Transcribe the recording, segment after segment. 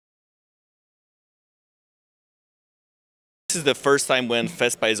This is the first time when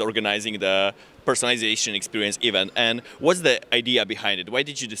FESPA is organizing the Personalization Experience event, and what's the idea behind it? Why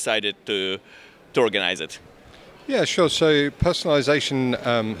did you decide to organize it? Yeah, sure. So personalization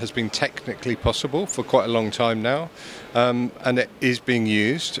has been technically possible for quite a long time now, and it is being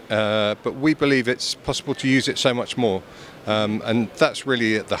used, but we believe it's possible to use it so much more. And that's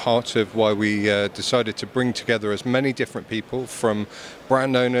really at the heart of why we decided to bring together as many different people, from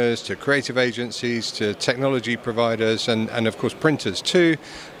brand owners to creative agencies to technology providers and of course printers too,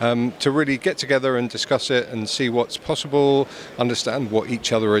 to really get together and discuss it and see what's possible, understand what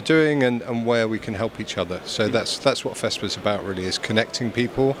each other are doing and where we can help each other. So that's what FESPA is about, really, is connecting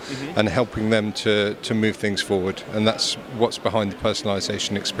people and helping them to move things forward. And that's what's behind the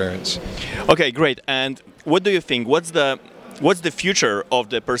personalization experience. Okay, great. And what do you think? What's the future of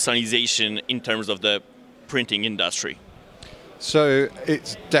the personalization in terms of the printing industry? So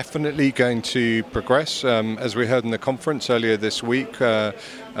it's definitely going to progress. As we heard in the conference earlier this week,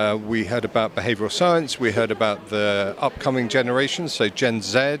 we heard about behavioral science, we heard about the upcoming generations, so Gen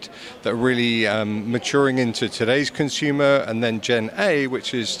Z, that are really maturing into today's consumer, and then Gen A,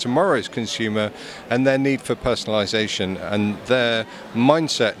 which is tomorrow's consumer, and their need for personalization and their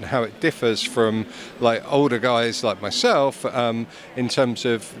mindset and how it differs from like older guys like myself in terms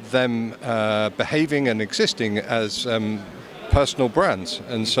of them behaving and existing as personal brands.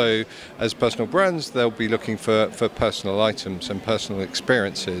 And so as personal brands, they'll be looking for personal items and personal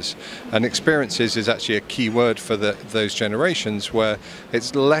experiences, and experiences is actually a key word for those generations, where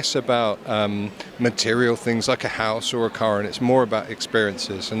it's less about material things like a house or a car, and it's more about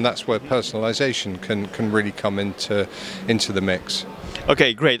experiences, and that's where personalization can really come into the mix.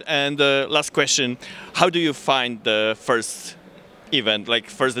 Okay, great. And last question, how do you find the first event, like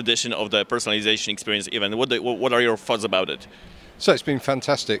first edition of the Personalization Experience event? What are your thoughts about it? So it's been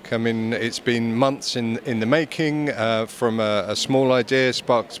fantastic. I mean, it's been months in the making, from a small idea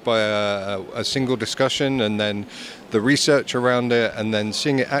sparked by a single discussion, and then the research around it, and then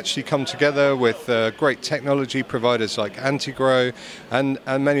seeing it actually come together with great technology providers like Antigro and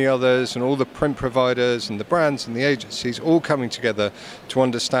many others, and all the print providers and the brands and the agencies all coming together to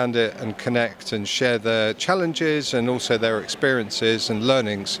understand it and connect and share their challenges and also their experiences and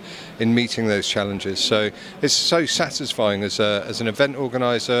learnings in meeting those challenges. So it's so satisfying as an event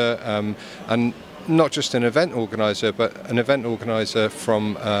organizer, and not just an event organizer, but an event organizer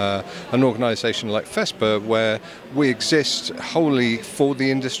from an organization like FESPA, where we exist wholly for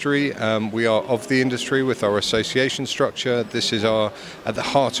the industry. We are of the industry with our association structure. This is at the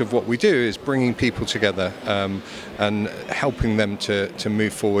heart of what we do, is bringing people together and helping them to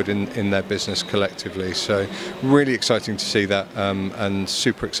move forward in their business collectively. So really exciting to see that, and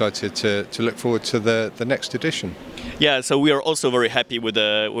super excited to look forward to the next edition. Yeah, so we are also very happy with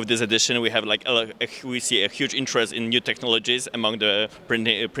this edition. We have we see a huge interest in new technologies among the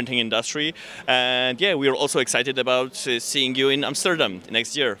printing industry, and yeah, we are also excited about seeing you in Amsterdam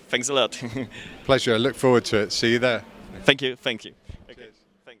next year. Thanks a lot. Pleasure. I look forward to it. See you there. Thank you. Thank you.